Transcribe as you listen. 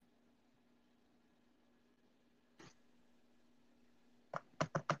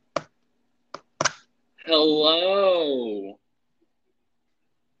Hello.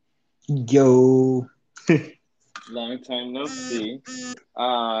 Yo. Long time no see.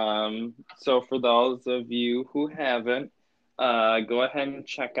 So for those of you who haven't, go ahead and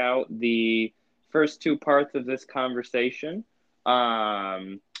check out the first two parts of this conversation.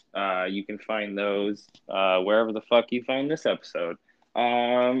 Um, you can find those wherever the fuck you find this episode.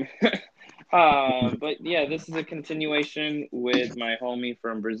 Um, but yeah, this is a continuation with my homie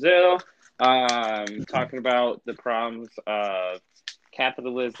from Brazil. Talking about the problems of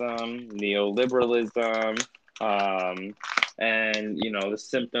capitalism, neoliberalism, um, and the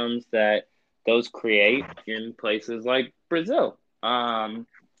symptoms that those create in places like Brazil.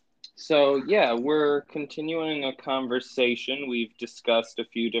 So yeah, we're continuing a conversation. We've discussed a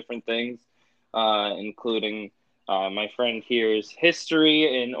few different things, including my friend here's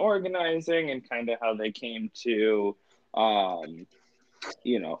history in organizing and kind of how they came to, um,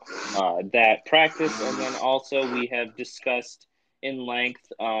 that practice. And then also we have discussed in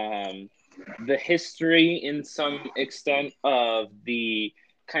length the history, in some extent, of the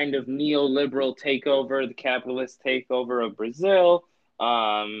kind of neoliberal takeover, the capitalist takeover of Brazil.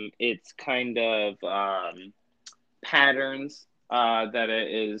 Its kind of patterns that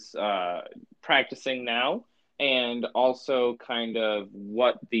it is practicing now, and also kind of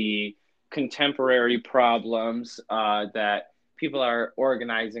what the contemporary problems that people are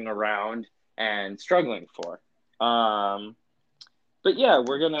organizing around and struggling for. Um, but yeah,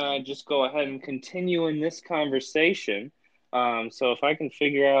 we're gonna just go ahead and continue in this conversation. So if I can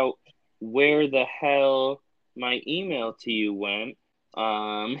figure out where the hell my email to you went,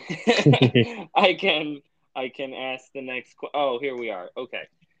 I can I can ask the next. Oh, here we are. Okay,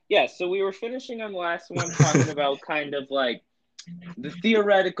 yeah. So we were finishing on the last one, talking about kind of like the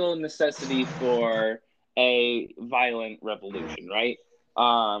theoretical necessity for a violent revolution, right?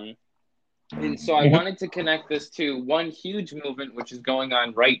 Um, and so I Mhm. wanted to connect this to one huge movement which is going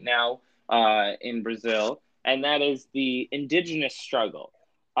on right now in Brazil, and that is the indigenous struggle.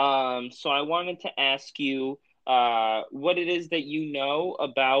 So I wanted to ask you what it is that you know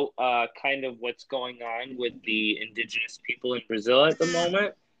about kind of what's going on with the indigenous people in Brazil at the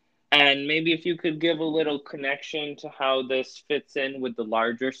moment, and maybe if you could give a little connection to how this fits in with the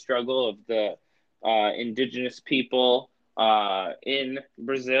larger struggle of the indigenous people in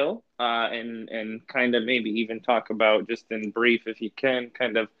Brazil, and kind of maybe even talk about, just in brief, if you can,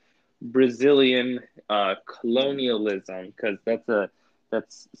 kind of Brazilian colonialism, because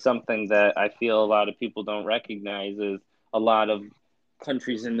that's something that I feel a lot of people don't recognize. Is a lot of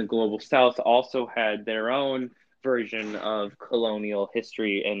countries in the global south also had their own version of colonial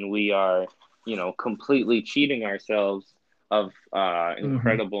history, and we are, completely cheating ourselves of Mhm.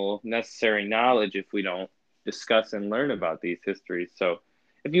 incredible necessary knowledge if we don't discuss and learn about these histories. So,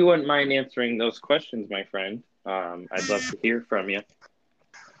 if you wouldn't mind answering those questions, my friend, I'd love to hear from you.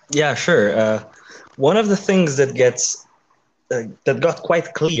 Yeah, sure. One of the things that got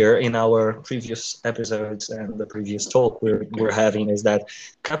quite clear in our previous episodes and the previous talk we're having is that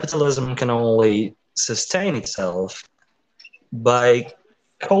capitalism can only sustain itself by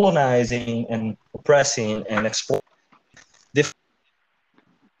colonizing and oppressing and exploiting different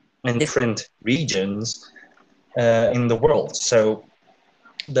in different regions in the world. So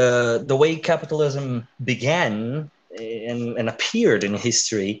the way capitalism began and appeared in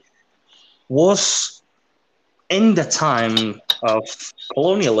history was in the time of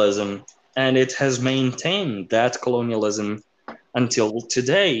colonialism, and it has maintained that colonialism until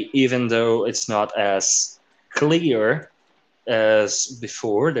today, even though it's not as clear as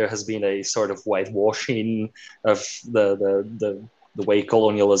before. There has been a sort of whitewashing of the way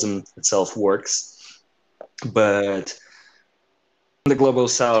colonialism itself works. But in the global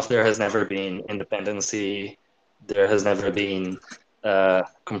south, there has never been independency, there has never been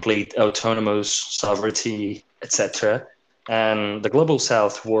complete autonomous sovereignty, etc. And the global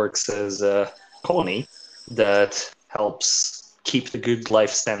south works as a colony that helps keep the good life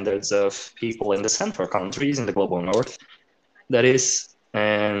standards of people in the central countries in the global north. That is,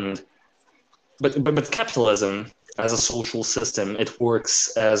 and but capitalism as a social system, it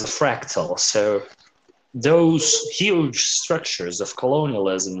works as a fractal. So those huge structures of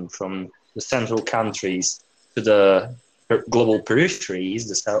colonialism from the central countries to the global peripheries,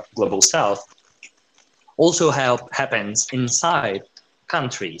 the global south, also happens inside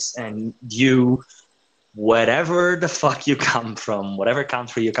countries. And you, whatever the fuck you come from, whatever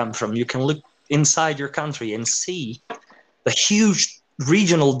country you come from, you can look inside your country and see the huge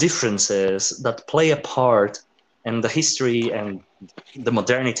regional differences that play a part in the history and the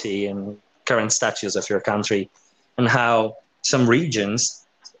modernity and current status of your country, and how some regions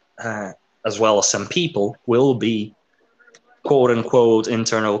as well as some people, will be quote unquote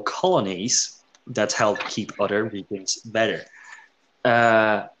internal colonies that help keep other regions better.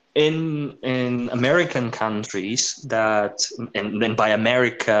 In American countries and by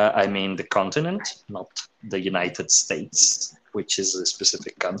America I mean the continent, not the United States, which is a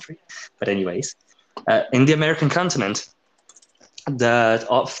specific country. But anyways, in the American continent, that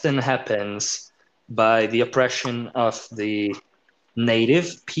often happens by the oppression of the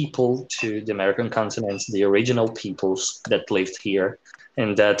native people to the American continent, the original peoples that lived here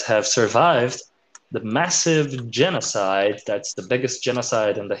and that have survived the massive genocide. That's the biggest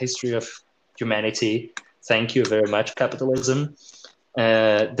genocide in the history of humanity. Thank you very much, capitalism.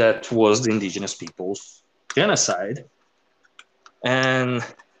 That was the indigenous peoples' genocide. And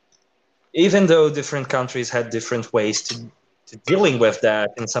even though different countries had different ways to dealing with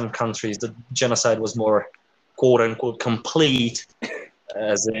that, in some countries the genocide was more quote unquote complete,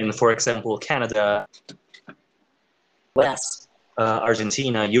 as in, for example, Canada, West,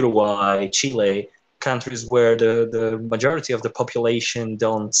 Argentina, Uruguay, Chile, countries where the majority of the population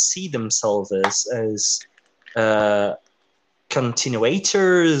don't see themselves as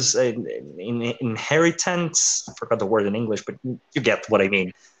continuators, in inheritance. I forgot the word in English, but you get what I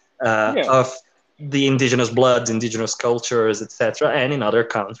mean. Of the indigenous bloods, indigenous cultures, etc. And in other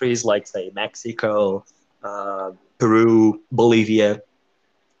countries like, say, Mexico, Peru, Bolivia,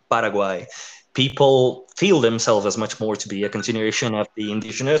 Paraguay, people feel themselves as much more to be a continuation of the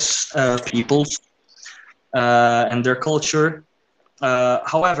indigenous peoples and their culture.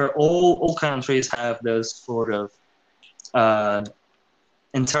 However, all countries have this sort of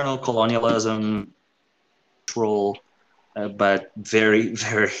internal colonialism, but very,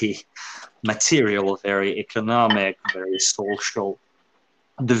 very material, very economic, very social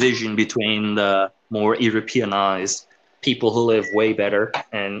division between the more Europeanized people who live way better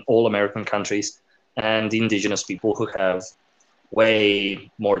in all American countries and the indigenous people who have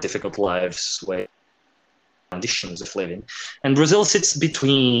way more difficult lives, way conditions of living. And Brazil sits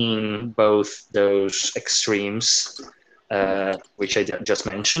between both those extremes, which I just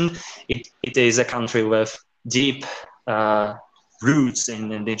mentioned. It is a country with deep roots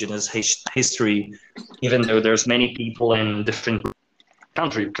in indigenous history, even though there's many people in different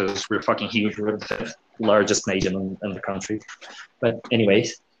countries, because we're fucking huge. We're the largest nation in the country. But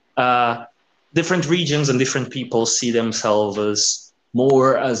anyways, different regions and different people see themselves as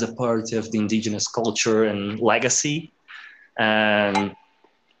more as a part of the indigenous culture and legacy. And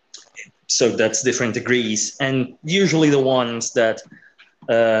so that's different degrees. And usually the ones that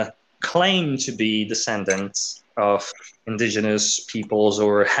claim to be descendants of indigenous peoples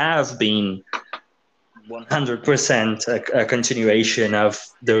or have been 100% a continuation of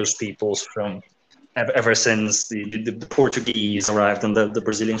those peoples from ever since the Portuguese arrived on the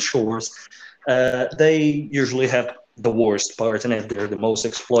Brazilian shores. They usually have the worst part in it. They're the most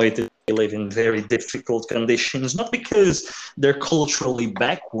exploited. They live in very difficult conditions, not because they're culturally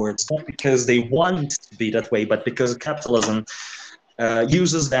backwards, not because they want to be that way, but because capitalism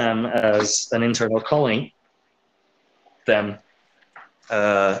uses them as an internal colony, them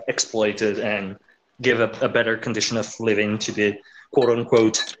exploited and give a better condition of living to the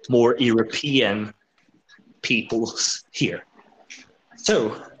quote-unquote more European peoples here.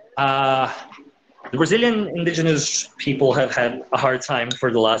 So the Brazilian indigenous people have had a hard time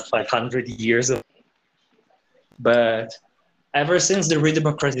for the last 500 years. But ever since the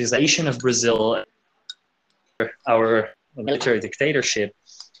redemocratization of Brazil, our military dictatorship,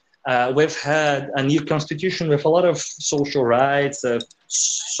 we've had a new constitution with a lot of social rights, a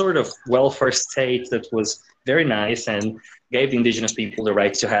sort of welfare state that was very nice and gave the indigenous people the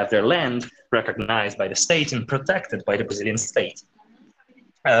right to have their land recognized by the state and protected by the Brazilian state.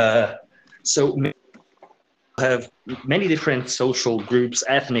 So have many different social groups,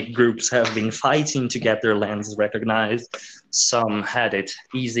 ethnic groups have been fighting to get their lands recognized. Some had it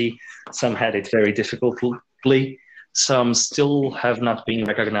easy, some had it very difficultly. Some still have not been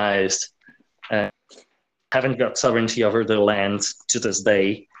recognized, haven't got sovereignty over their land to this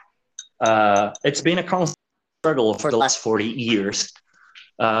day. It's been a constant struggle for the last 40 years.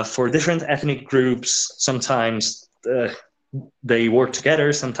 For different ethnic groups, sometimes they work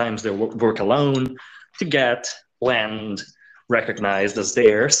together, sometimes they work alone to get land recognized as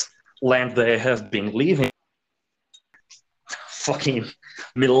theirs, land they have been living fucking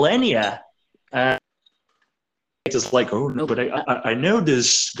millennia. It's like, oh no, but I know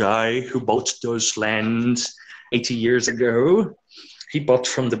this guy who bought those lands 80 years ago. He bought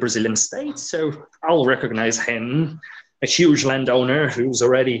from the Brazilian state, so I'll recognize him, a huge landowner who's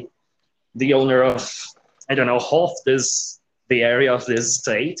already the owner of, I don't know, half the area of this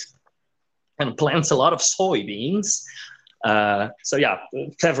state. and plants a lot of soybeans. So yeah,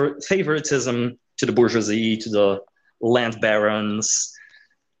 favoritism to the bourgeoisie, to the land barons,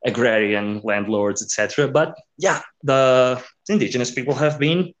 agrarian landlords, etc. But yeah, the indigenous people have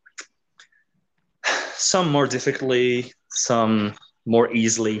been, some more difficultly, some more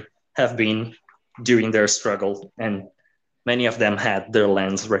easily, have been during their struggle, and many of them had their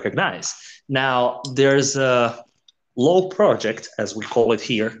lands recognized. Now, there's a law project, as we call it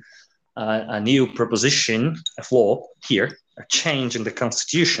here, a new proposition of law here, a change in the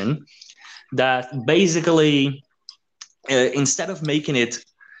constitution that basically, instead of making it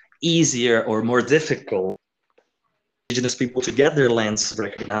easier or more difficult indigenous people to get their lands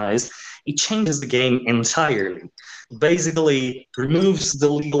recognized, it changes the game entirely. Basically removes the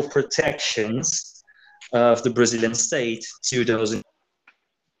legal protections of the Brazilian state to those,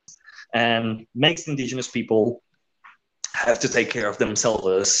 and makes indigenous people have to take care of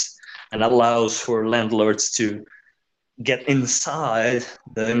themselves, and allows for landlords to get inside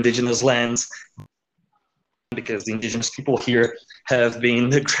the indigenous lands, because the indigenous people here have been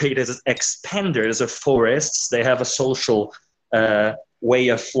the greatest expanders of forests. They have a social way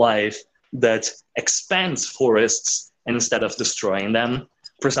of life that expands forests instead of destroying them,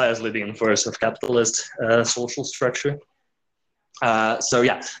 precisely the inverse of capitalist social structure. So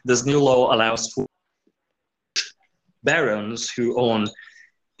yeah, this new law allows for barons who own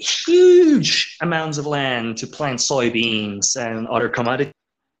huge amounts of land to plant soybeans and other commodities,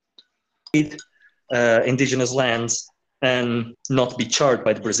 indigenous lands, and not be charged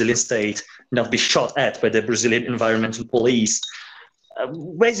by the Brazilian state, not be shot at by the Brazilian environmental police.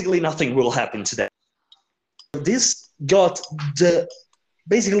 Basically, nothing will happen to them. This got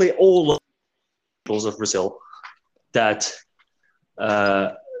basically all of Brazil that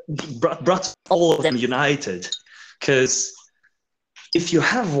brought all of them united, because if you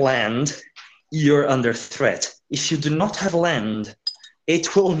have land, you're under threat. If you do not have land,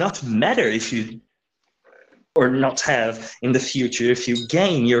 it will not matter if you or not have in the future, if you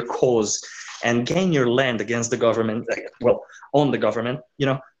gain your cause and gain your land against the government, well, on the government, you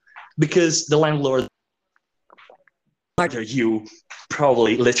know, because the landlord murder you,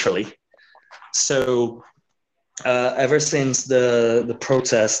 probably literally. So ever since the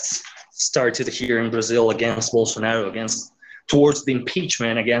protests started here in Brazil against Bolsonaro, towards the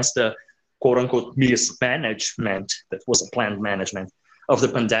impeachment, against the quote-unquote mismanagement that was a planned management of the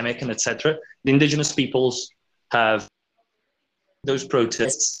pandemic and etc., the indigenous peoples have those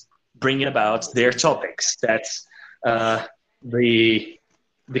protests bringing about their topics. That's the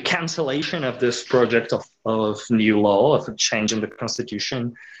cancellation of this project of new law, of a change in the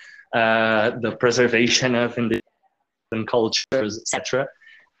constitution, the preservation of indigenous cultures, etc.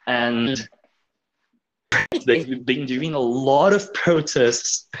 And they've been doing a lot of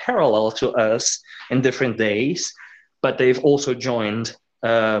protests parallel to us in different days, but they've also joined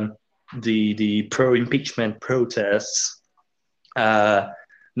the pro-impeachment protests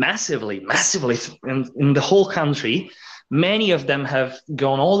massively in the whole country. Many of them have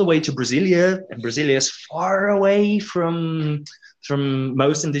gone all the way to Brasilia, and Brasilia is far away from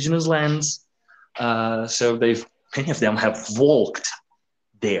most indigenous lands. So many of them have walked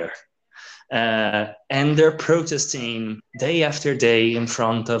there. And they're protesting day after day in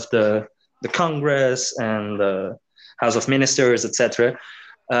front of the Congress and the House of Ministers, etc.,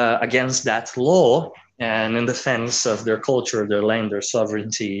 against that law and in defense of their culture, their land, their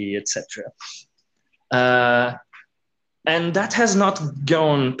sovereignty, etc. And that has not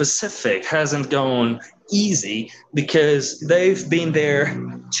gone pacific, hasn't gone easy, because they've been there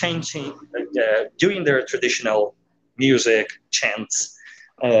changing, doing their traditional music, chants,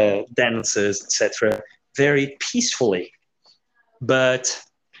 dances, etc., very peacefully. But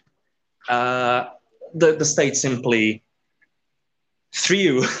the state simply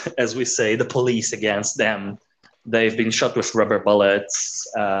threw, as we say, the police against them. They've been shot with rubber bullets,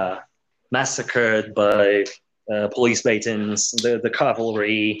 massacred by police batons, the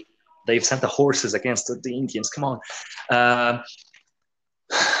cavalry. They've sent the horses against the Indians. Come on.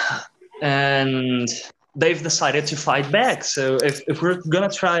 And they've decided to fight back. So if we're going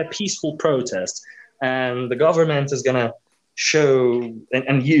to try a peaceful protest, and the government is going to show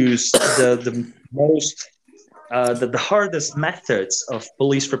and use the most the hardest methods of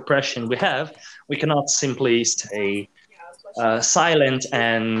police repression we cannot simply stay silent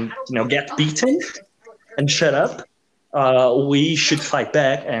and get beaten and shut up. We should fight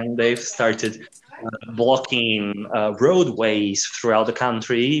back, and they've started blocking roadways throughout the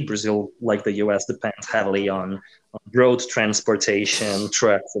country. Brazil, like the US, depends heavily on road transportation,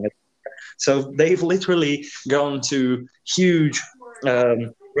 trucks, and so they've literally gone to huge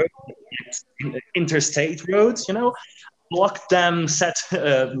road interstate roads, blocked them,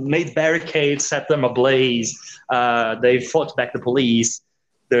 made barricades, set them ablaze. They fought back the police.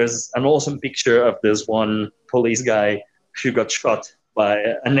 There's an awesome picture of this one police guy who got shot by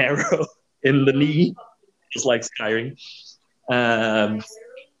an arrow in the knee. It's like Skyrim.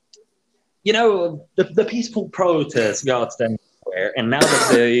 The peaceful protest got them nowhere, and now that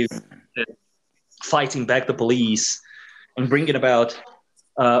they're fighting back the police and bringing about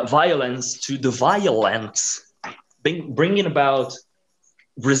violence to the violence, bringing about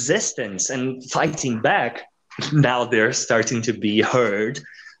resistance and fighting back, now they're starting to be heard.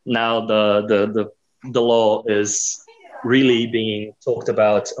 Now the law is really being talked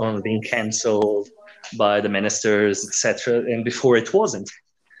about on being cancelled by the ministers, etc. And before it wasn't.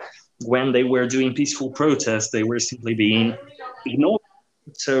 When they were doing peaceful protests, they were simply being ignored.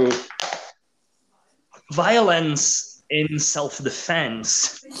 So violence in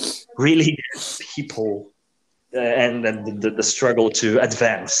self-defense really gets people and the struggle to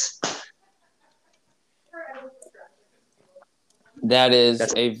advance. That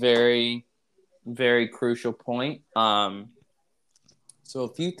is a very, very crucial point. So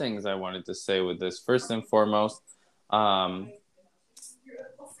a few things I wanted to say with this. First and foremost,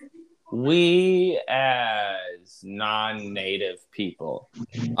 we as non-native people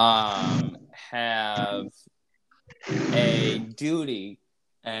have a duty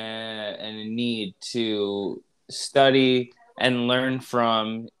and a need to study and learn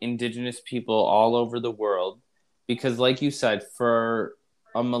from indigenous people all over the world, because like you said, for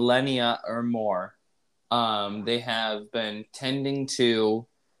a millennia or more, they have been tending to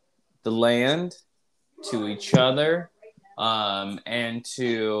the land, to each other, and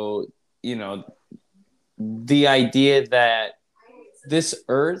to, the idea that this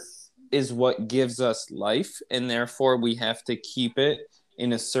earth is what gives us life, and therefore we have to keep it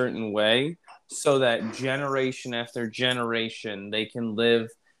in a certain way so that generation after generation they can live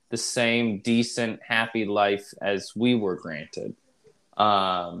the same decent, happy life as we were granted.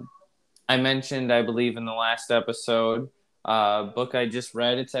 I mentioned, I believe, in the last episode, book I just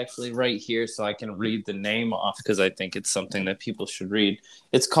read. It's actually right here, so I can read the name off because I think it's something that people should read.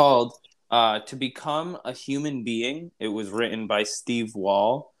 It's called To Become a Human Being. It was written by Steve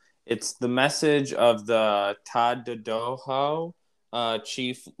Wall. It's the message of the Tadadoho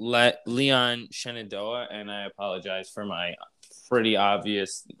chief Leon Shenandoah, and I apologize for my pretty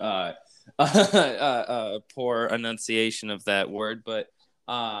obvious poor enunciation of that word, but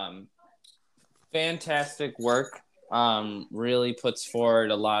fantastic work. Really puts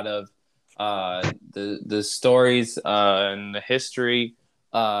forward a lot of the stories and the history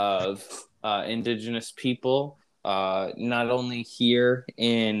of indigenous people, not only here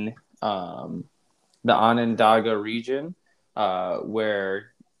in the Onondaga region,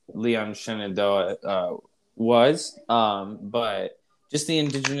 where Leon Shenandoah was, but just the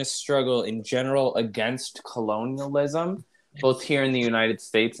indigenous struggle in general against colonialism, both here in the United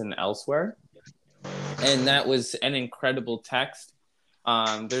States and elsewhere. And that was an incredible text.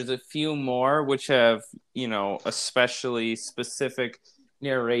 There's a few more which have, especially specific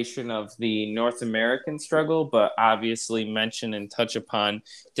narration of the North American struggle, but obviously mention and touch upon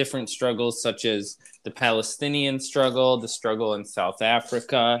different struggles such as the Palestinian struggle, the struggle in South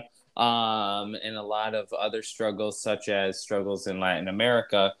Africa, and a lot of other struggles such as struggles in Latin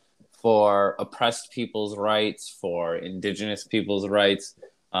America for oppressed people's rights, for indigenous people's rights.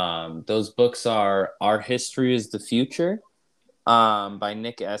 Those books are Our History is the Future, by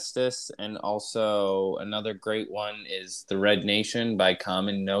Nick Estes, and also another great one is The Red Nation by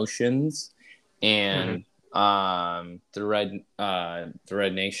Common Notions, and the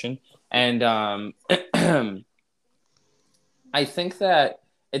Red Nation. And I think that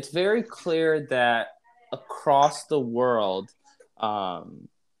it's very clear that across the world,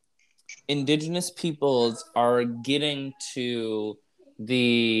 indigenous peoples are getting to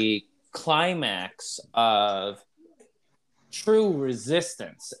the climax of true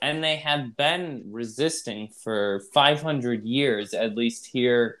resistance, and they have been resisting for 500 years, at least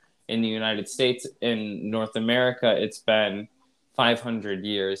here in the United States. In North America, it's been 500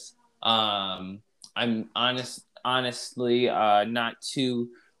 years. I'm honestly not too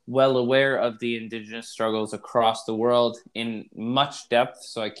well aware of the indigenous struggles across the world in much depth,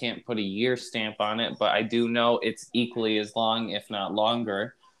 so I can't put a year stamp on it, but I do know it's equally as long, if not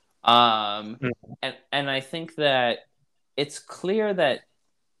longer. And I think that it's clear that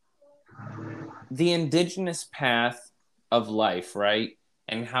the indigenous path of life, right,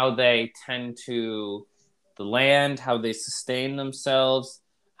 and how they tend to the land, how they sustain themselves,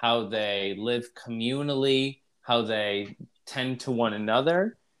 how they live communally, how they tend to one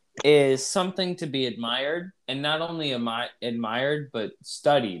another, is something to be admired, and not only admired, but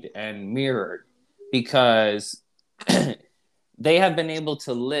studied and mirrored, because they have been able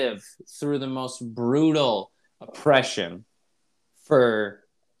to live through the most brutal oppression for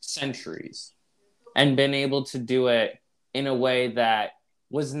centuries and been able to do it in a way that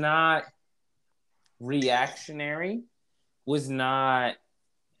was not reactionary, was not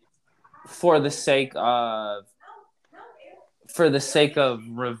for the sake of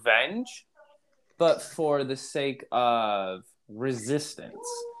revenge, but for the sake of resistance,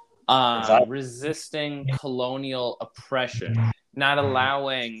 resisting colonial oppression, not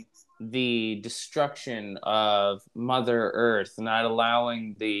allowing the destruction of Mother Earth, not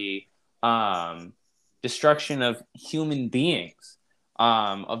allowing the destruction of human beings,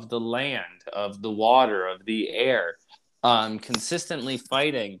 of the land, of the water, of the air, consistently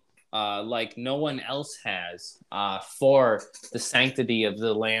fighting like no one else has for the sanctity of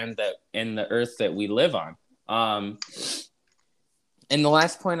the land that and the earth that we live on. And the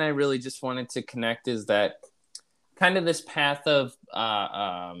last point I really just wanted to connect is that kind of this path of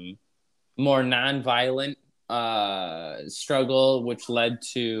more nonviolent struggle, which led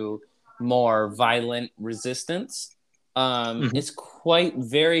to more violent resistance, is quite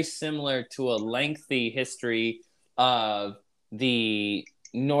very similar to a lengthy history of the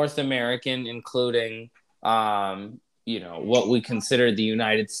North American, including what we consider the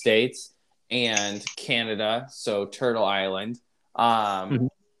United States and Canada, so Turtle Island.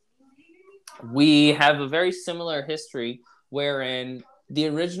 We have a very similar history wherein the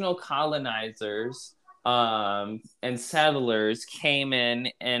original colonizers and settlers came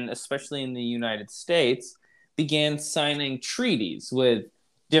in, and especially in the United States, began signing treaties with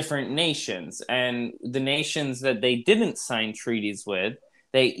different nations. And the nations that they didn't sign treaties with,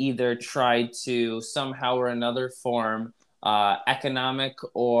 they either tried to somehow or another form economic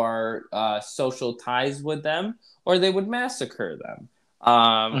or social ties with them, or they would massacre them.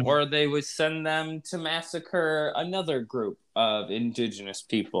 Or they would send them to massacre another group of indigenous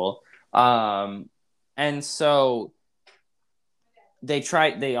people. And so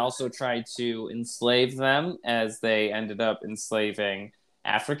they also tried to enslave them, as they ended up enslaving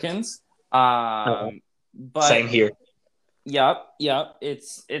Africans. But same here. Yep.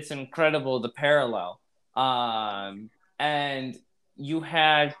 It's incredible, the parallel. And you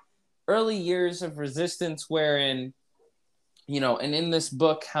had early years of resistance wherein, and in this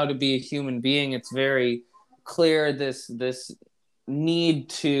book, How to Be a Human Being, it's very clear this need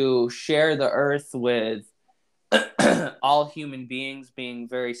to share the earth with all human beings being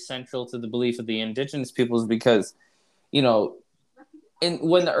very central to the belief of the indigenous peoples, because, when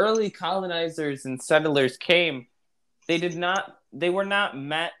the early colonizers and settlers came, they were not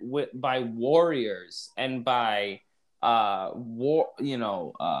met by warriors and by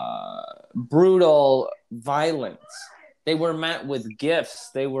brutal violence. They were met with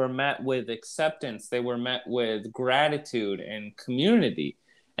gifts. They were met with acceptance. They were met with gratitude and community.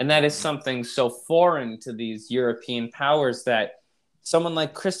 And that is something so foreign to these European powers that someone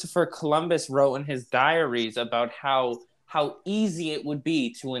like Christopher Columbus wrote in his diaries about how easy it would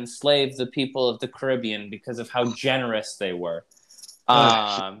be to enslave the people of the Caribbean because of how generous they were.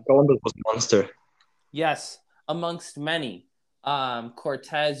 Columbus was a monster. Yes, amongst many.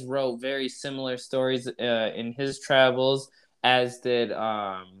 Cortez wrote very similar stories in his travels, as did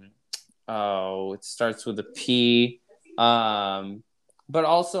it starts with a P. But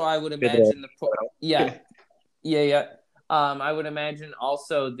also I would imagine I would imagine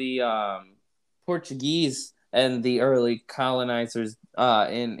also the Portuguese and the early colonizers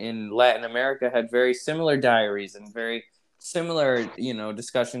in Latin America had very similar diaries and very similar,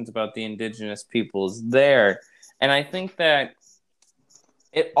 discussions about the indigenous peoples there. And I think that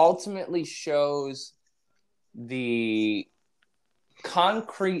it ultimately shows the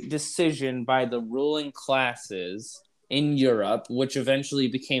concrete decision by the ruling classes in Europe, which eventually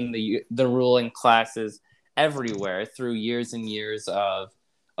became the ruling classes everywhere through years and years of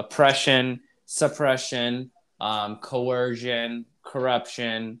oppression, suppression, coercion,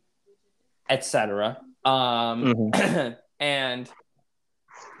 corruption, etc. And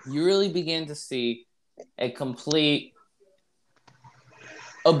you really begin to see a complete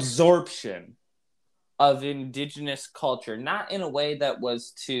absorption of indigenous culture, not in a way that was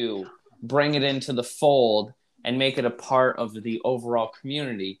to bring it into the fold and make it a part of the overall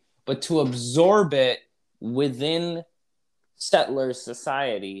community, but to absorb it within settler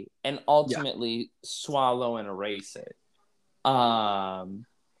society and ultimately swallow and erase it.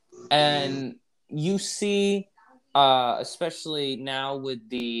 And you see, especially now with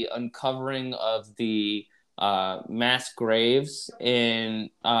the uncovering of the mass graves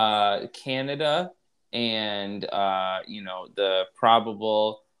in Canada, and the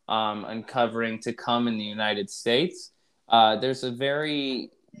probable uncovering to come in the United States. There's a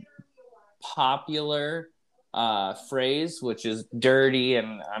very popular phrase, which is dirty,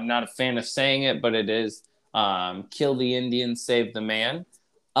 and I'm not a fan of saying it, but it is kill the Indian, save the man.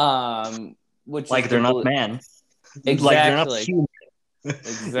 Which like is they're not man. Exactly. Like they're not human.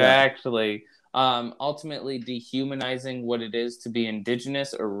 Exactly. Ultimately dehumanizing what it is to be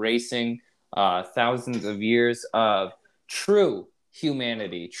indigenous, erasing thousands of years of true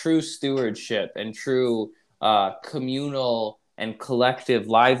humanity, true stewardship, and true communal and collective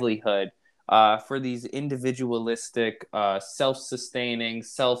livelihood for these individualistic, self-sustaining,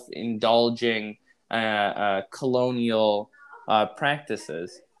 self-indulging colonial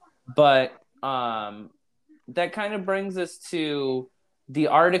practices. But that kind of brings us to the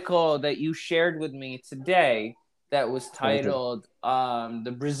article that you shared with me today that was titled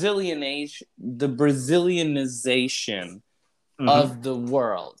the Brazilianization of the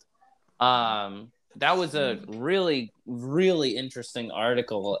world. That was a really, really interesting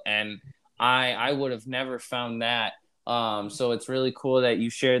article, and I would have never found that. So it's really cool that you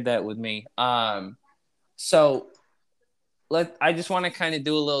shared that with me. So I just want to kind of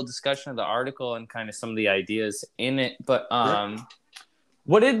do a little discussion of the article and kind of some of the ideas in it. But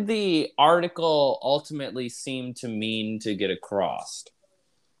what did the article ultimately seem to mean to get across?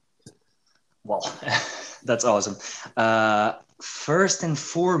 Well, that's awesome. First and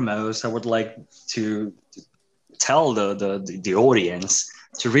foremost, I would like to tell the audience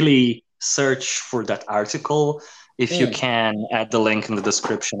to really search for that article. If you can, add the link in the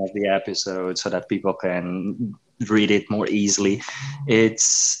description of the episode so that people can read it more easily. It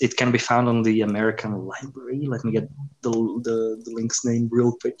can be found on the American Library. Let me get the link's name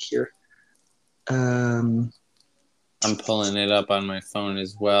real quick here. I'm pulling it up on my phone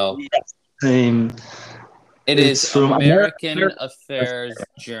as well. Yes. It is from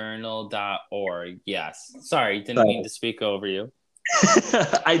AmericanAffairsJournal.org. Yes. Sorry, didn't mean to speak over you.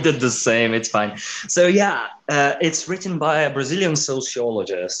 I did the same. It's fine. So yeah, it's written by a Brazilian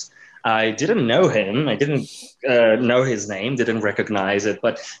sociologist. I didn't know him. I didn't know his name, didn't recognize it,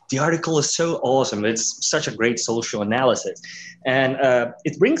 but the article is so awesome. It's such a great social analysis. And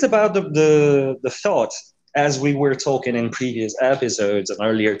it brings about the thought, as we were talking in previous episodes and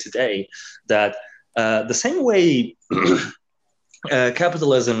earlier today, that the same way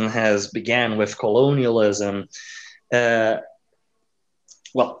capitalism has began with colonialism,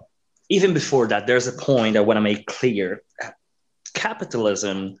 well, even before that, there's a point I want to make clear.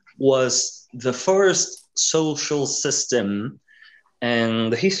 Capitalism was the first social system in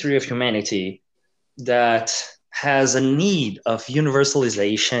the history of humanity that has a need of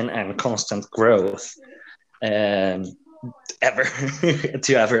universalization and constant growth to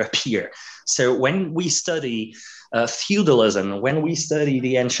ever appear. So when we study feudalism, when we study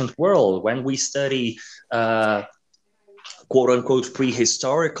the ancient world, when we study quote-unquote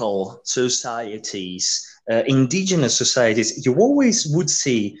prehistorical societies, indigenous societies, you always would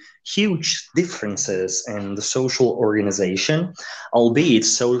see huge differences in the social organization, albeit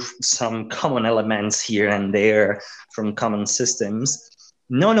some common elements here and there from common systems.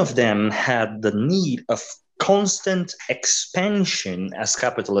 None of them had the need of constant expansion as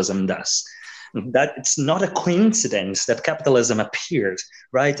capitalism does. That it's not a coincidence that capitalism appeared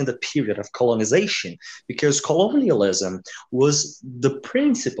right in the period of colonization, because colonialism was the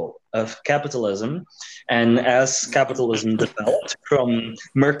principle of capitalism. And as capitalism developed from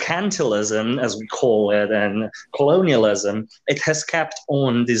mercantilism, as we call it, and colonialism, it has kept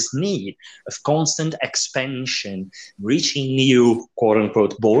on this need of constant expansion, reaching new quote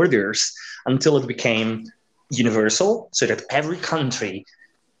unquote borders until it became universal, so that every country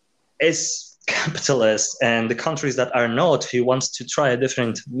is capitalist, and the countries that are not, who wants to try a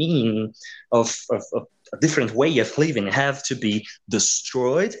different meaning of a different way of living, have to be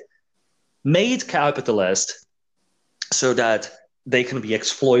destroyed, made capitalist, so that they can be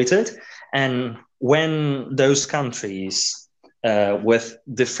exploited. And when those countries with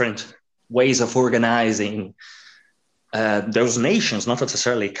different ways of organizing those nations, not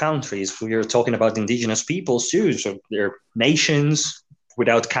necessarily countries, we are talking about indigenous peoples too, so they're nations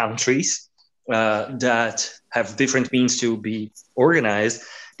without countries, that have different means to be organized,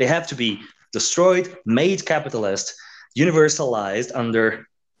 they have to be destroyed, made capitalist, universalized under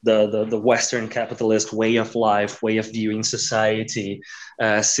the Western capitalist way of life, way of viewing society,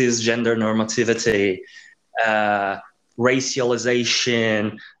 cisgender normativity,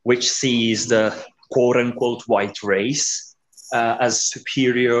 racialization, which sees the quote-unquote white race as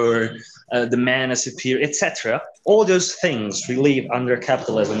superior, the man as superior, etc. All those things we live under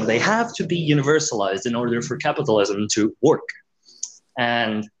capitalism, they have to be universalized in order for capitalism to work.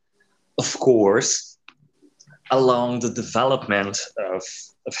 And of course, along the development of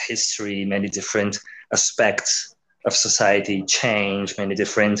history, many different aspects of society change, many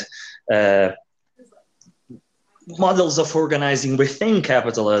different models of organizing within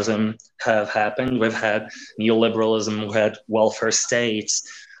capitalism have happened. We've had neoliberalism, we've had welfare states,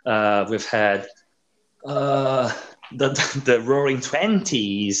 we've had the Roaring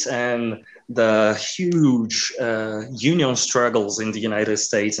Twenties and the huge union struggles in the United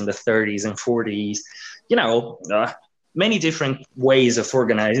States in the 30s and 40s. Many different ways of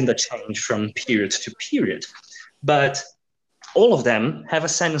organizing that change from period to period. But all of them have a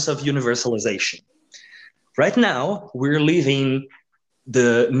sense of universalization. Right now, we're living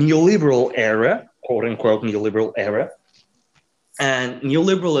the neoliberal era, quote unquote neoliberal era. And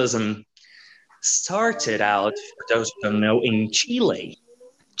neoliberalism started out, for those who don't know, in Chile.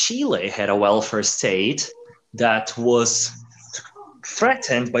 Chile had a welfare state that was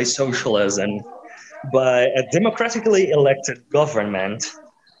threatened by socialism, by a democratically elected government,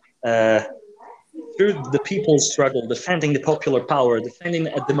 through the people's struggle, defending the popular power, defending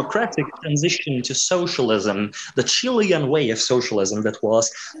a democratic transition to socialism, the Chilean way of socialism that was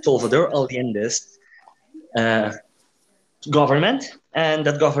Salvador Allende's government. And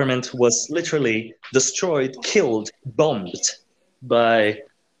that government was literally destroyed, killed, bombed by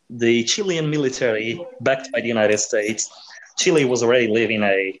the Chilean military backed by the United States. Chile was already living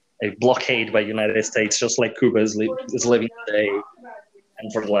a blockade by the United States, just like Cuba is living today. And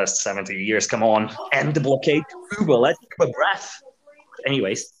for the last 70 years, come on, end the blockade to Cuba, let Cuba breath.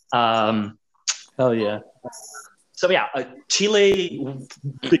 Anyways. Hell yeah. So yeah, Chile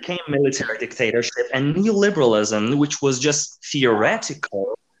became a military dictatorship, and neoliberalism, which was just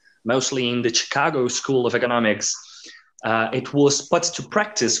theoretical, mostly in the Chicago School of Economics, it was put to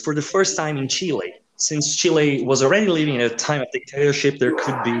practice for the first time in Chile. Since Chile was already living in a time of dictatorship, there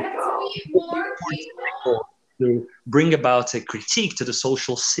could be to bring about a critique to the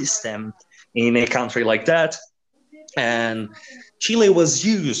social system in a country like that. And Chile was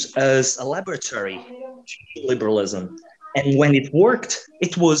used as a laboratory to liberalism. And when it worked,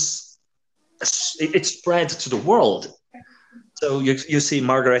 it spread to the world. So you see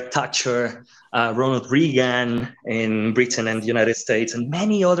Margaret Thatcher, Ronald Reagan in Britain and the United States, and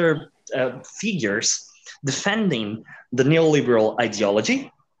many other figures defending the neoliberal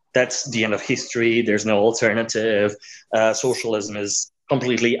ideology. That's the end of history. There's no alternative. Socialism is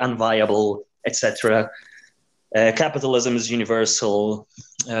completely unviable, etc. Capitalism is universal.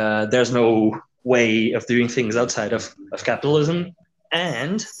 There's no way of doing things outside of capitalism.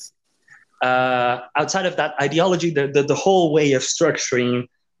 And outside of that ideology, the whole way of structuring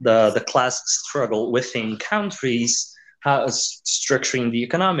the class struggle within countries, structuring the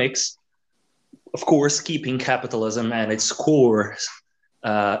economics, of course, keeping capitalism and its core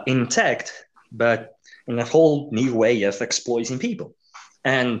intact, but in a whole new way of exploiting people.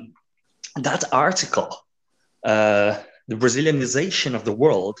 And that article, the Brazilianization of the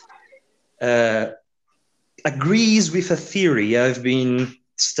world, agrees with a theory I've been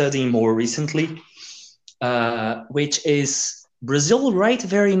studying more recently, which is Brazil right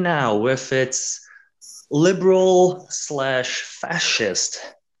very now with its liberal/fascist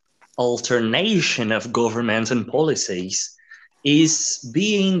alternation of government and policies is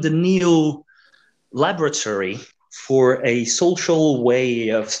being the new laboratory for a social way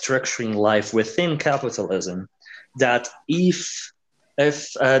of structuring life within capitalism, that if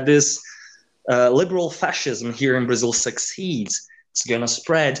this liberal fascism here in Brazil succeeds, it's going to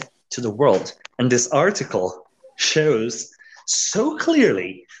spread to the world. And this article shows so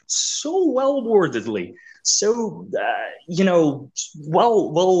clearly, so well wordedly, so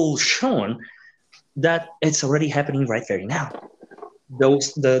well shown that it's already happening right very now.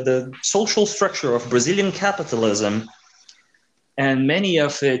 The social structure of Brazilian capitalism and many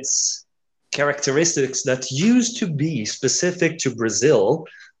of its characteristics that used to be specific to Brazil,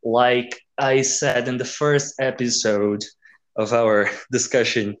 like I said in the first episode of our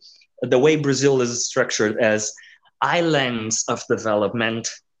discussion, the way Brazil is structured as islands of development,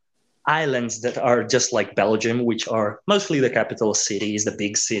 islands that are just like Belgium, which are mostly the capital cities, the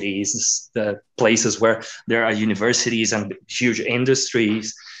big cities, the places where there are universities and huge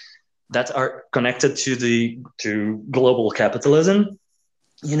industries that are connected to global capitalism,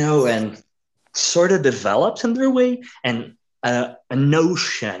 and sort of developed in their way, and a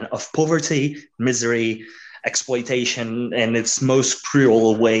notion of poverty, misery, exploitation in its most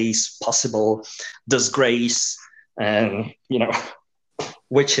cruel ways possible, disgrace, and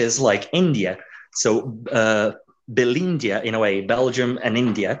which is like India. So Belindia, in a way, Belgium and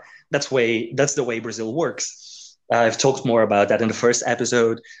India. That's the way Brazil works. I've talked more about that in the first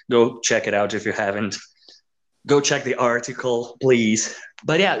episode. Go check it out if you haven't. Go check the article, please.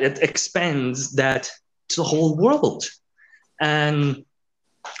 But yeah, it expands that to the whole world. And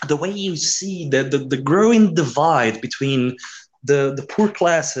the way you see the growing divide between the poor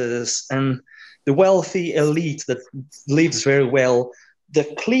classes and the wealthy elite that lives very well, the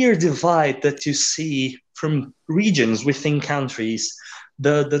clear divide that you see from regions within countries,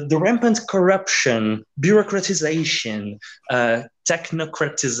 the rampant corruption, bureaucratization,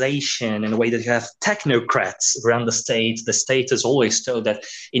 technocratization, in a way that you have technocrats around the state. The state is always told that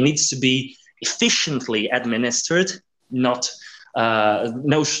it needs to be efficiently administered, not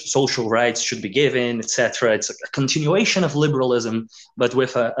no social rights should be given, etc. It's a continuation of liberalism, but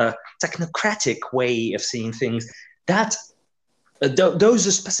with a technocratic way of seeing things. That those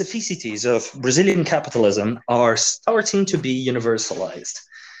specificities of Brazilian capitalism are starting to be universalized.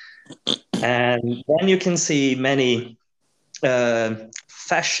 And then you can see many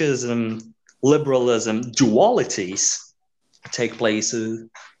fascism, liberalism dualities take place in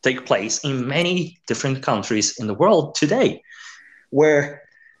many different countries in the world today, where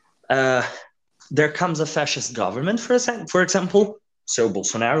there comes a fascist government, for example, so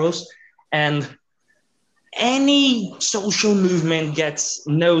Bolsonaro's, and any social movement gets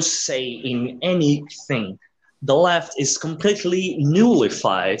no say in anything. The left is completely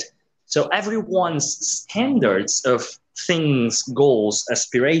nullified. So everyone's standards of things, goals,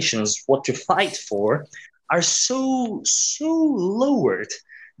 aspirations, what to fight for are so lowered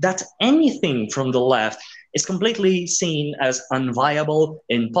that anything from the left is completely seen as unviable,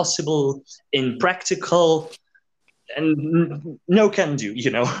 impossible, impractical, and no can do,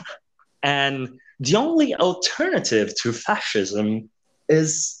 And the only alternative to fascism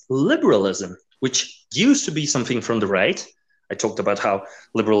is liberalism, which used to be something from the right. I talked about how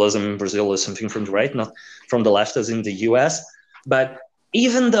liberalism in Brazil is something from the right, not from the left as in the US. But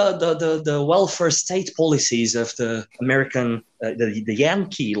even the welfare state policies of the American, the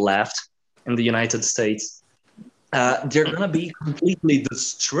Yankee left in the United States, they're going to be completely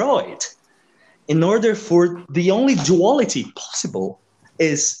destroyed in order for the only duality possible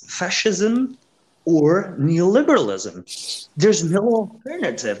is fascism or neoliberalism. There's no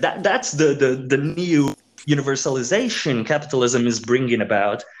alternative. That's the new universalization capitalism is bringing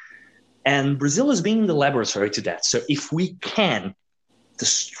about. And Brazil is being the laboratory to that. So if we can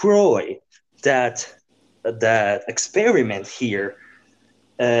destroy that experiment here,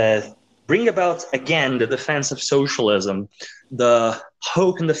 bring about again the defense of socialism, the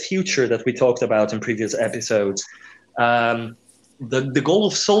hope in the future that we talked about in previous episodes, the goal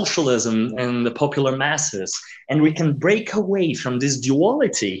of socialism and the popular masses, and we can break away from this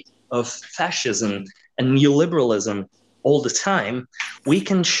duality of fascism and neoliberalism all the time, we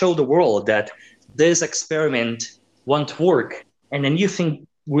can show the world that this experiment won't work, and then you think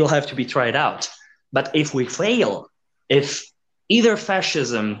will have to be tried out. But if we fail, if either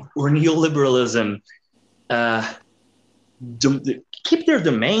fascism or neoliberalism keep their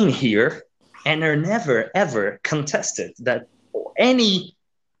domain here and are never, ever contested, that any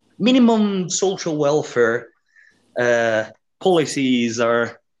minimum social welfare policies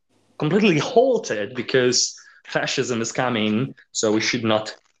are completely halted because fascism is coming, so we should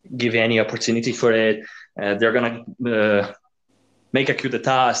not give any opportunity for it. They're going to make a coup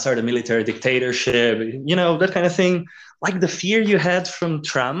d'etat, start a military dictatorship, that kind of thing. Like the fear you had from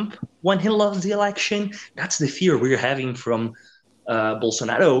Trump when he lost the election, that's the fear we're having from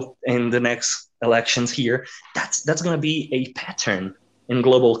Bolsonaro in the next elections here. That's going to be a pattern in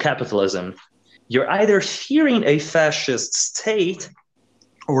global capitalism. You're either fearing a fascist state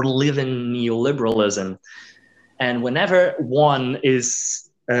or live in neoliberalism. And whenever one is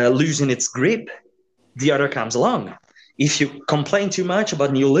losing its grip, the other comes along. If you complain too much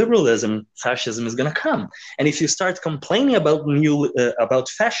about neoliberalism, fascism is going to come. And if you start complaining about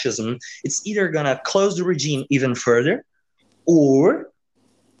fascism, it's either going to close the regime even further, or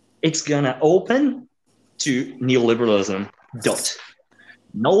it's going to open to neoliberalism.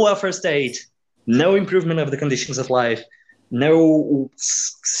 No welfare state, no improvement of the conditions of life, no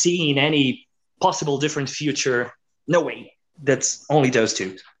seeing any possible different future. No way. That's only those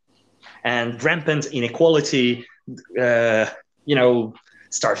two. And rampant inequality,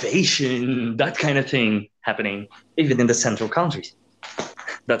 starvation, that kind of thing happening even in the central countries.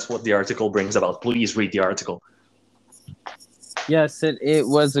 That's what the article brings about. Please read the article. Yes, it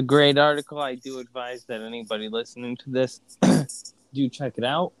was a great article. I do advise that anybody listening to this do check it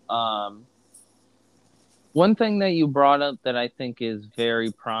out. One thing that you brought up that I think is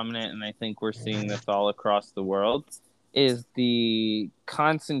very prominent, and I think we're seeing this all across the world, is the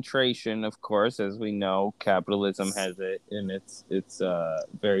concentration. Of course, as we know, capitalism has it in its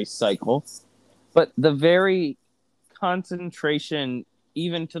very cycle, but the very concentration,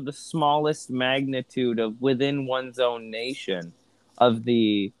 even to the smallest magnitude of within one's own nation, of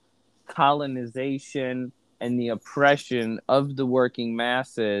the colonization and the oppression of the working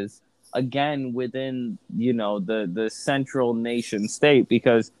masses, again within the central nation state.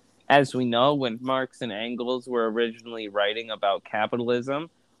 Because as we know, when Marx and Engels were originally writing about capitalism,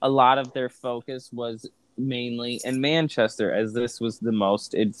 a lot of their focus was mainly in Manchester, as this was the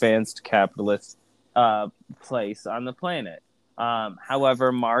most advanced capitalist place on the planet.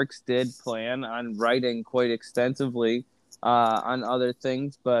 However, Marx did plan on writing quite extensively on other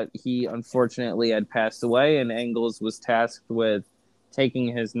things, but he unfortunately had passed away, and Engels was tasked with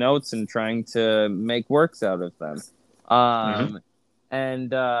taking his notes and trying to make works out of them. Mm-hmm.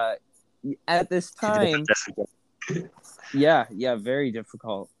 And at this It's very time, difficult. yeah, very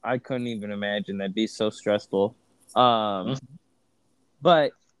difficult. I couldn't even imagine. That'd be so stressful. Um, Mhm.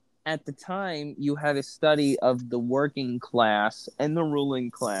 but at the time, you had a study of the working class and the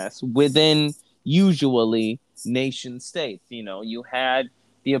ruling class within usually nation states. You had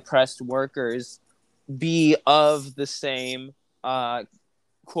the oppressed workers be of the same,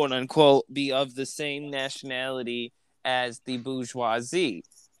 quote unquote, be of the same nationality as the bourgeoisie.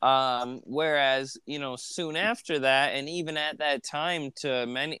 Whereas, soon after that, and even at that time,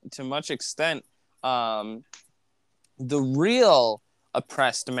 to much extent, um, the real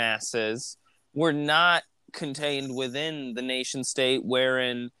oppressed masses were not contained within the nation state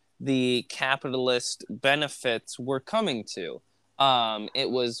wherein the capitalist benefits were coming to. It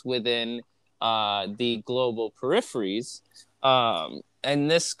was within the global peripheries.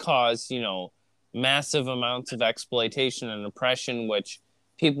 And this caused, massive amounts of exploitation and oppression, which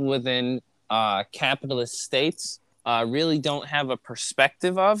people within capitalist states really don't have a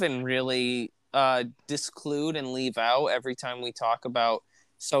perspective of, and really disclude and leave out every time we talk about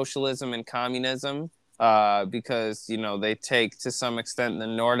socialism and communism, because they take to some extent the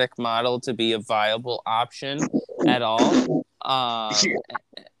Nordic model to be a viable option at all,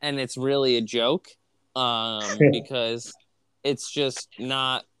 and it's really a joke, because it's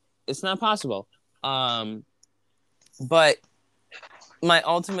not possible. Um, but my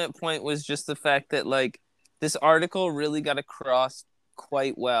ultimate point was just the fact that, like, this article really got across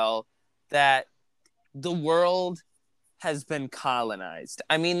quite well that the world has been colonized.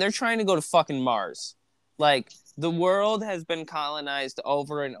 I mean, they're trying to go to fucking Mars. Like, the world has been colonized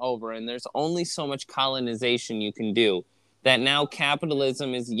over and over, and there's only so much colonization you can do. That now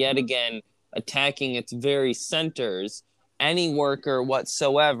capitalism is yet again attacking its very centers. Any worker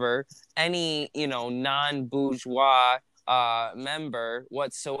whatsoever, any, non-bourgeois member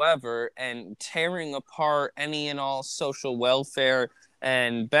whatsoever, and tearing apart any and all social welfare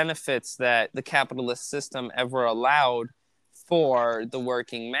and benefits that the capitalist system ever allowed for the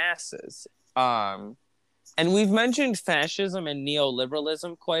working masses. And we've mentioned fascism and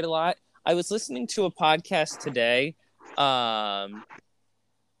neoliberalism quite a lot. I was listening to a podcast today. I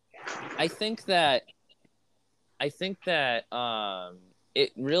think that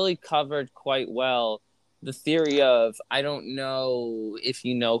it really covered quite well the theory of, I don't know if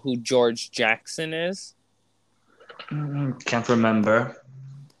you know who George Jackson is. Can't remember.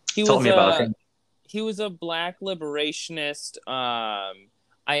 He Tell was me about a him. he was a black liberationist. I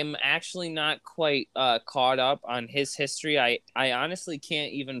am actually not quite caught up on his history. I honestly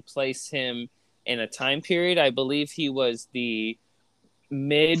can't even place him in a time period. I believe he was the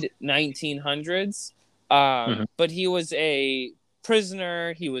mid 1900s. Mhm. But he was a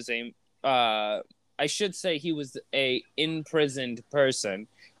prisoner. He was I should say he was a imprisoned person.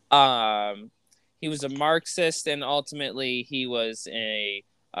 Um, he was a Marxist, and ultimately he was a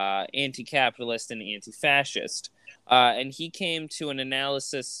anti-capitalist and anti-fascist. And he came to an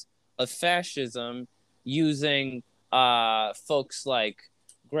analysis of fascism using folks like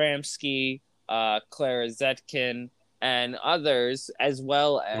Gramsci, Clara Zetkin, and others,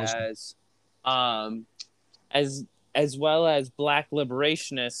 um, as as well as black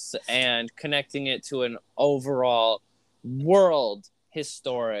liberationists, and connecting it to an overall world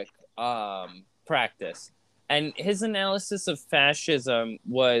historic practice. And his analysis of fascism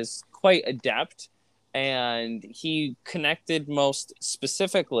was quite adept, and he connected most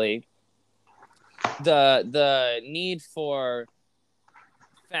specifically the need for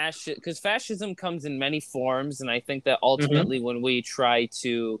fascism, because fascism comes in many forms, and I think that Mhm. ultimately when we try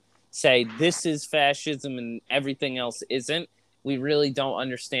to say this is fascism and everything else isn't, we really don't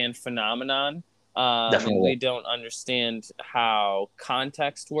understand phenomenon. And Definitely. we don't understand how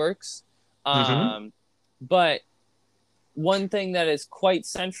context works. Mm-hmm. But one thing that is quite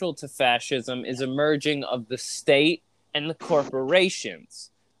central to fascism is a merging of the state and the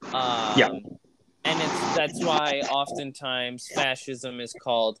corporations. Yeah. And that's why oftentimes fascism is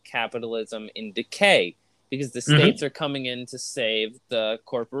called capitalism in decay, because the states are coming in to save the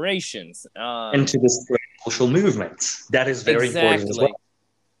corporations. And to the social movements. That is very important as well.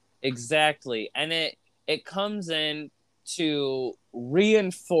 Exactly. And it comes in to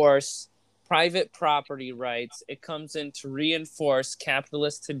reinforce private property rights. It comes in to reinforce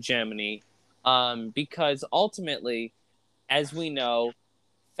capitalist hegemony, because ultimately, as we know,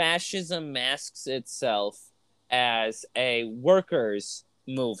 fascism masks itself as a workers'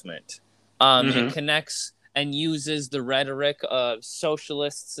 movement. It connects and uses the rhetoric of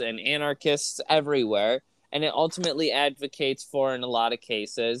socialists and anarchists everywhere, and it ultimately advocates for, in a lot of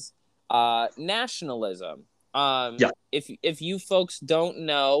cases, nationalism. Yeah. If you folks don't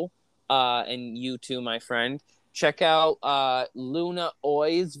know, and you too, my friend, check out Luna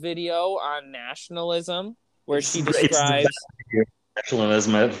Oi's video on nationalism, where she It's the describes best video of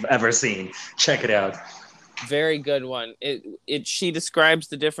nationalism I've ever seen. Check it out. very good one. She describes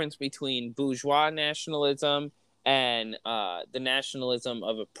the difference between bourgeois nationalism and the nationalism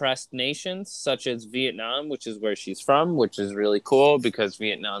of oppressed nations, such as Vietnam, which is where she's from, which is really cool because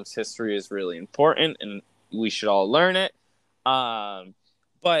Vietnam's history is really important and we should all learn it.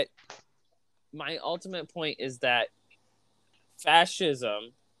 But my ultimate point is that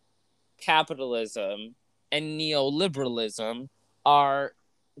fascism, capitalism, and neoliberalism are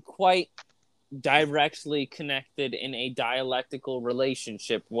quite directly connected in a dialectical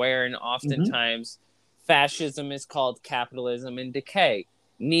relationship, wherein oftentimes fascism is called capitalism in decay.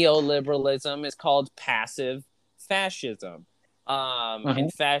 Neoliberalism is called passive fascism.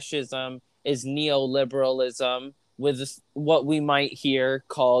 And fascism is neoliberalism with what we might hear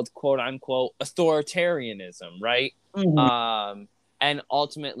called quote unquote authoritarianism, right? And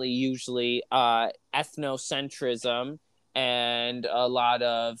ultimately, usually, ethnocentrism and a lot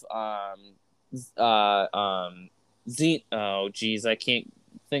of oh geez, I can't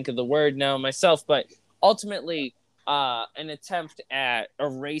think of the word now myself, but ultimately an attempt at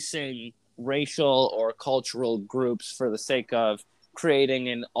erasing racial or cultural groups for the sake of creating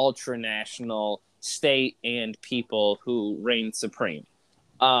an ultranational state and people who reign supreme.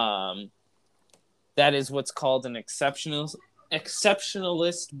 That is what's called an exceptionalist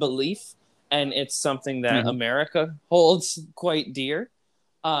belief, and it's something that America holds quite dear.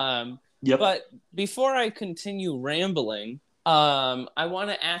 But before I continue rambling, I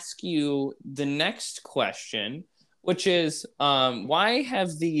want to ask you the next question, which is, why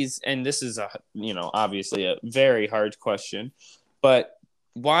have these? And this is obviously a very hard question, but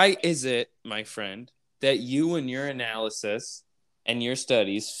why is it, my friend, that you and your analysis and your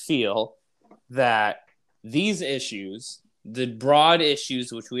studies feel that these issues, the broad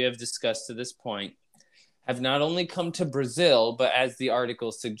issues which we have discussed to this point, have not only come to Brazil, but as the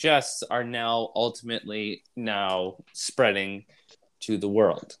article suggests, are now ultimately spreading to the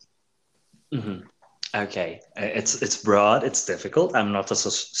world? Okay, it's broad, it's difficult. I'm not a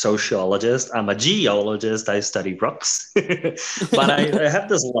sociologist. I'm a geologist. I study rocks. But I have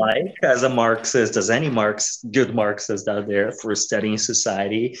this like, as a Marxist, as any good Marxist out there, for studying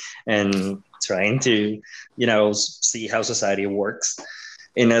society and trying to, see how society works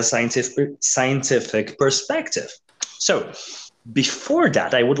in a scientific perspective. So before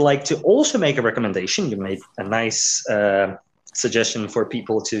that, I would like to also make a recommendation. You made a nice suggestion for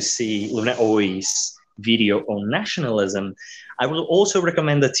people to see Luna Oi's video on nationalism. I will also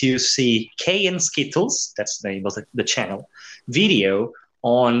recommend that you see Kay and Skittles, that's the name of the channel, video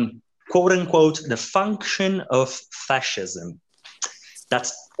on quote unquote the function of fascism.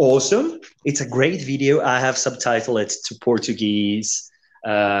 That's awesome. It's a great video. I have subtitled it to Portuguese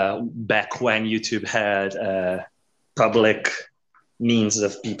back when YouTube had public means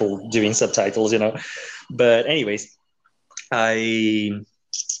of people doing subtitles, But anyways, I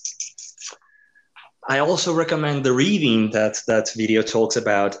also recommend the reading that video talks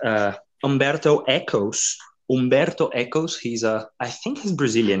about. Umberto Eco's. I think he's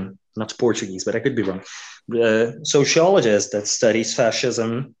Brazilian, not Portuguese, but I could be wrong. Sociologist that studies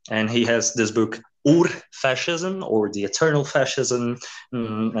fascism, and he has this book, Ur-Fascism, or the Eternal Fascism,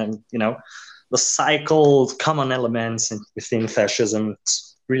 and the cycle, common elements within fascism.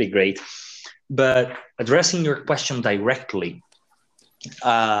 It's really great. But addressing your question directly,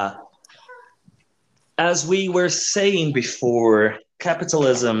 as we were saying before,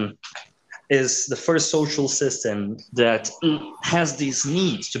 capitalism is the first social system that has this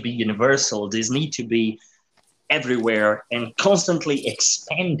need to be universal, this need to be everywhere and constantly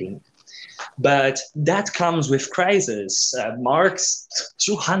expanding. But that comes with crisis. Marx,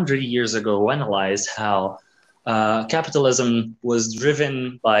 200 years ago, analyzed how capitalism was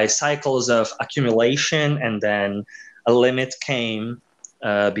driven by cycles of accumulation, and then a limit came,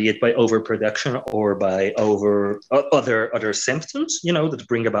 be it by overproduction or by other symptoms, that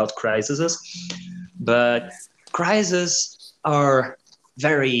bring about crises. But crises are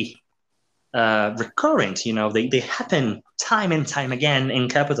very recurrent. They happen time and time again in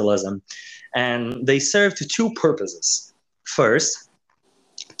capitalism, and they serve to two purposes. First,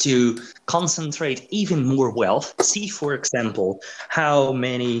 to concentrate even more wealth. See, for example, how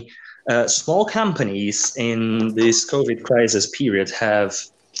many small companies in this COVID crisis period have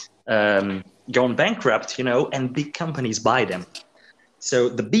gone bankrupt, and big companies buy them. So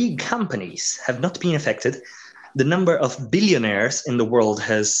the big companies have not been affected. The number of billionaires in the world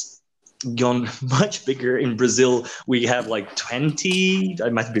has gone much bigger. In Brazil, we have like 20, I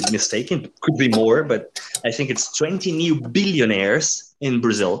might be mistaken, could be more, but I think it's 20 new billionaires in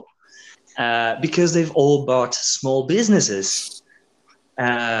Brazil because they've all bought small businesses.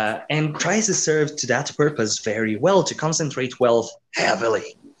 And crisis served to that purpose very well, to concentrate wealth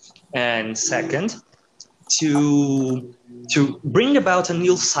heavily. And second, to bring about a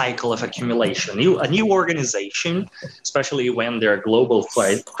new cycle of accumulation, a new organization, especially when there are global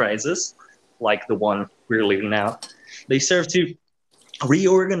crises like the one we're living now. They serve to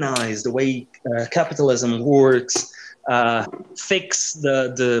reorganize the way capitalism works, fix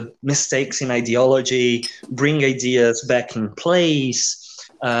the mistakes in ideology, bring ideas back in place,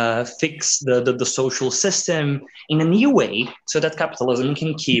 fix the social system in a new way so that capitalism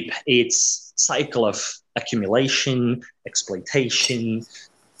can keep its cycle of accumulation, exploitation,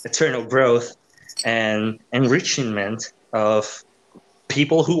 eternal growth, and enrichment of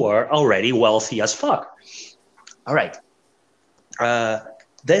people who are already wealthy as fuck. All right.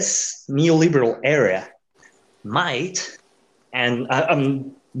 This neoliberal era might, and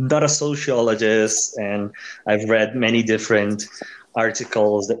I'm not a sociologist, and I've read many different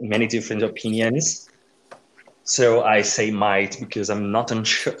articles, many different opinions. So I say might because I'm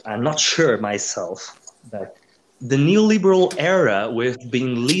not sure myself. But the neoliberal era we've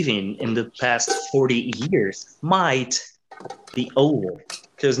been living in the past 40 years might be over,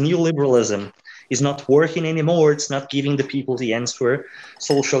 because neoliberalism is not working anymore. It's not giving the people the answer.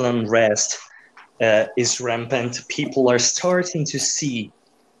 Social unrest is rampant. People are starting to see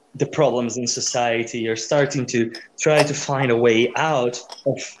the problems in society, are starting to try to find a way out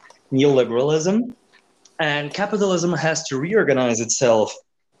of neoliberalism. And capitalism has to reorganize itself,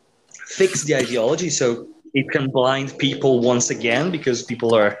 fix the ideology so it can blind people once again, because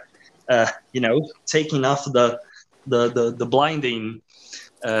people are, taking off the blinding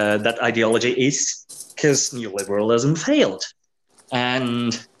that ideology is, because neoliberalism failed.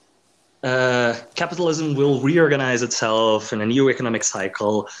 And capitalism will reorganize itself in a new economic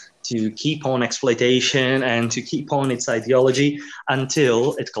cycle to keep on exploitation and to keep on its ideology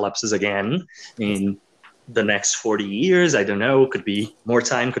until it collapses again in the next 40 years. I don't know, could be more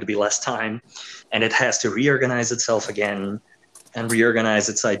time, could be less time. And it has to reorganize itself again and reorganize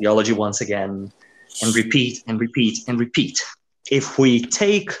its ideology once again and repeat and repeat and repeat. If we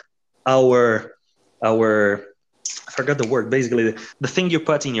take our I forgot the word, basically the thing you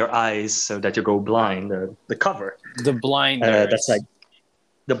put in your eyes so that you go blind, the cover. The blinders. That's like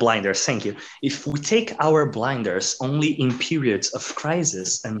the blinders, thank you. If we take our blinders only in periods of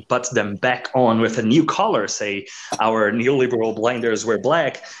crisis and put them back on with a new color, say our neoliberal blinders were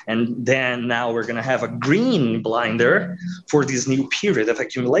black, and then now we're going to have a green blinder for this new period of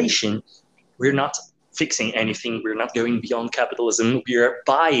accumulation, we're not fixing anything. We're not going beyond capitalism. We are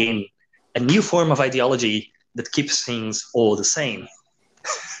buying a new form of ideology that keeps things all the same.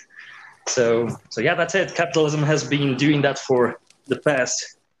 So yeah, that's it. Capitalism has been doing that for the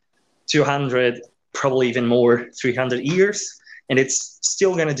past 200, probably even more, 300 years. And it's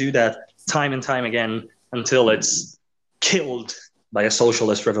still going to do that time and time again until it's killed by a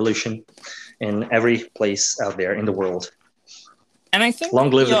socialist revolution in every place out there in the world. And I think,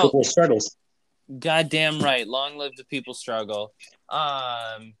 long live the people's struggles. Goddamn right. Long live the people's struggle.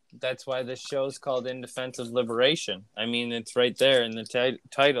 That's why this show's called In Defense of Liberation. I mean, it's right there in the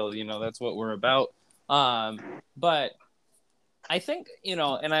title. That's what we're about. But I think,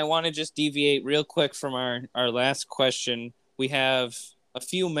 and I want to just deviate real quick from our last question. We have a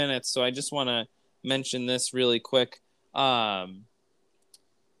few minutes, so I just want to mention this really quick.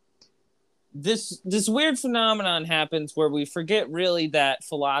 this weird phenomenon happens where we forget really that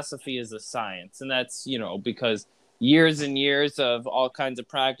philosophy is a science, and that's because years and years of all kinds of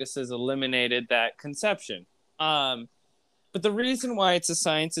practices eliminated that conception. But the reason why it's a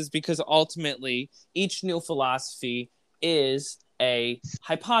science is because ultimately each new philosophy is a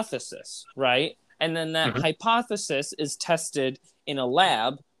hypothesis, right? And then that hypothesis is tested in a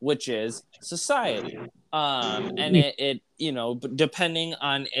lab, which is society. And it depending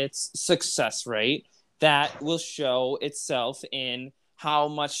on its success rate, that will show itself in how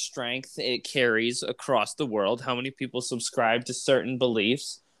much strength it carries across the world, how many people subscribe to certain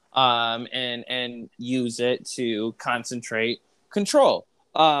beliefs, and use it to concentrate control.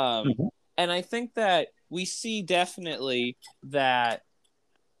 And I think that we see definitely that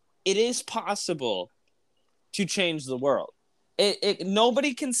it is possible to change the world.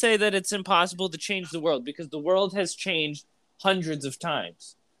 Nobody can say that it's impossible to change the world, because the world has changed hundreds of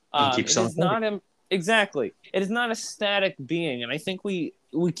times. It is not exactly. It is not a static being, and I think we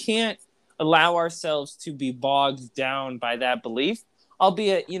can't allow ourselves to be bogged down by that belief.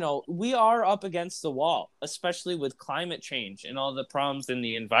 Albeit, we are up against the wall, especially with climate change and all the problems in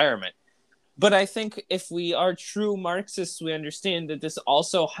the environment. But I think if we are true Marxists, we understand that this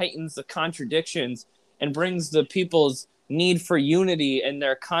also heightens the contradictions and brings the people's need for unity and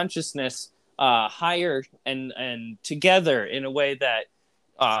their consciousness higher and together in a way that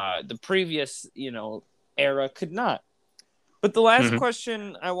the previous, era could not. But the last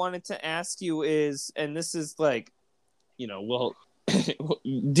question I wanted to ask you is, and this is like, we'll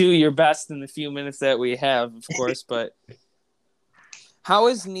do your best in the few minutes that we have, of course, but how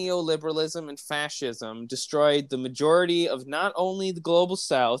has neoliberalism and fascism destroyed the majority of not only the global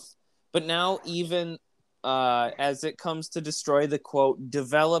South, but now even as it comes to destroy the, quote,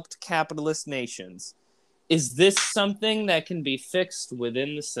 developed capitalist nations? Is this something that can be fixed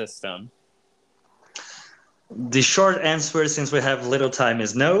within the system? The short answer, since we have little time,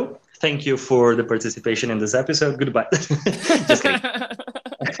 is no. Thank you for the participation in this episode. Goodbye. Just kidding.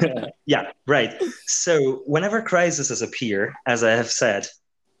 Yeah, right. So whenever crises appear, as I have said,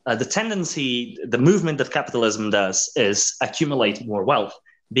 the tendency, the movement that capitalism does is accumulate more wealth,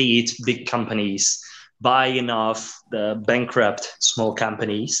 be it big companies buying off the bankrupt small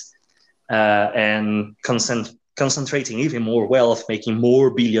companies and concentrating even more wealth, making more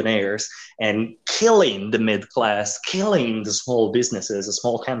billionaires, and killing the middle class, killing the small businesses, the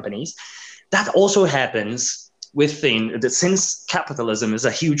small companies. That also happens since capitalism is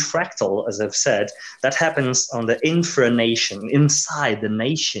a huge fractal, as I've said, that happens on the infra-nation, inside the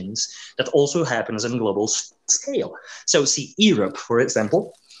nations, that also happens on global scale. So see, Europe, for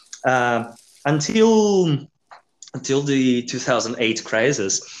example, until the 2008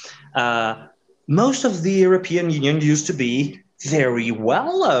 crisis, most of the European Union used to be very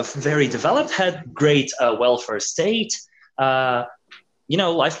well off, very developed, had great welfare state.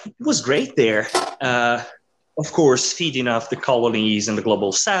 Life was great there. Of course, feeding off the colonies in the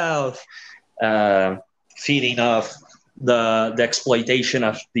global South, feeding off the exploitation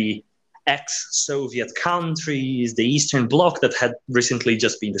of the ex-Soviet countries, the Eastern Bloc that had recently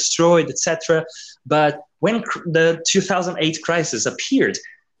just been destroyed, etc. But when the 2008 crisis appeared,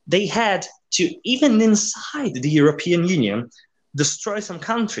 they had to, even inside the European Union, destroy some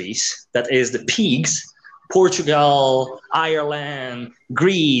countries, that is the pigs, Portugal, Ireland,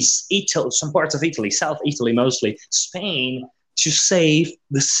 Greece, Italy, some parts of Italy, South Italy mostly, Spain, to save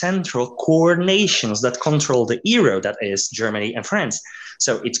the central core nations that control the euro, that is Germany and France.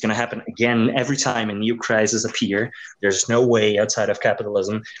 So it's going to happen again every time a new crisis appear. There's no way outside of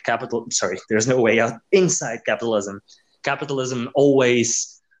capitalism. There's no way inside capitalism. Capitalism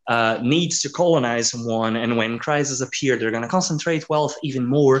always needs to colonize someone, and when crises appear, they're going to concentrate wealth even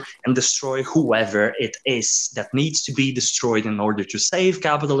more and destroy whoever it is that needs to be destroyed in order to save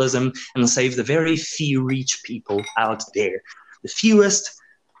capitalism and save the very few rich people out there. The fewest,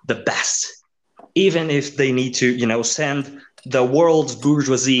 the best. Even if they need to, send the world's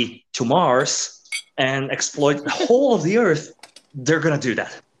bourgeoisie to Mars and exploit the whole of the earth, they're going to do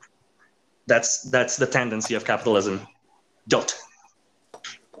that. That's the tendency of capitalism. Don't.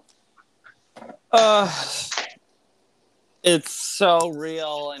 It's so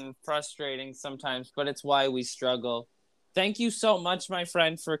real and frustrating sometimes, but it's why we struggle. Thank you so much, my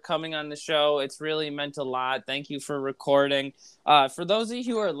friend, for coming on the show. It's really meant a lot. Thank you for recording. For those of you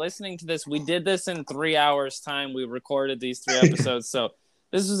who are listening to this, we did this in 3 hours' time. We recorded these 3 episodes, so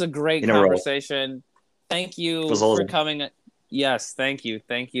this was a great conversation. Thank you for coming. Yes, thank you.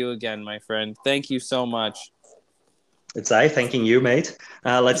 Thank you again, my friend. Thank you so much. It's I thanking you, mate.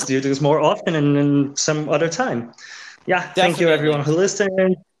 Let's do this more often and some other time. Yeah, Definitely. Thank you everyone who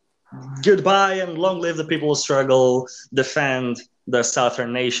listened. Goodbye and long live the people's struggle. Defend the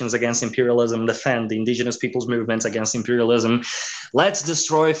southern nations against imperialism. Defend the indigenous people's movements against imperialism. Let's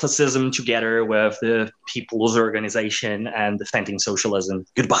destroy fascism together with the people's organization and defending socialism.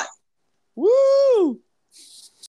 Goodbye. Woo!